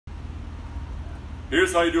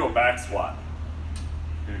Here's how you do a back squat.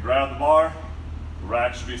 You're gonna grab the bar, the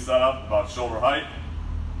rack should be set up about shoulder height.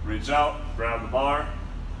 Reach out, grab the bar,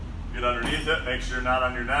 get underneath it, make sure you're not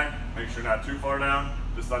on your neck, make sure you're not too far down,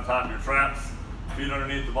 just on top of your traps. Feet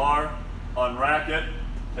underneath the bar, unrack it,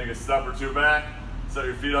 take a step or two back, set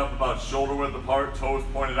your feet up about shoulder width apart, toes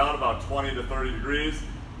pointed out about 20 to 30 degrees.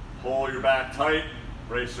 Pull your back tight,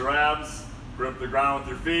 brace your abs, grip the ground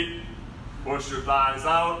with your feet, push your thighs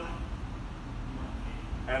out,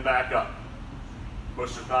 and back up.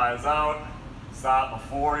 Push your thighs out, stop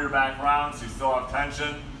before your back round so you still have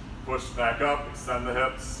tension. Push back up, extend the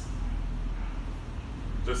hips.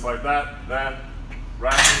 Just like that, then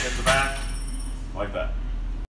rack it in the back, like that.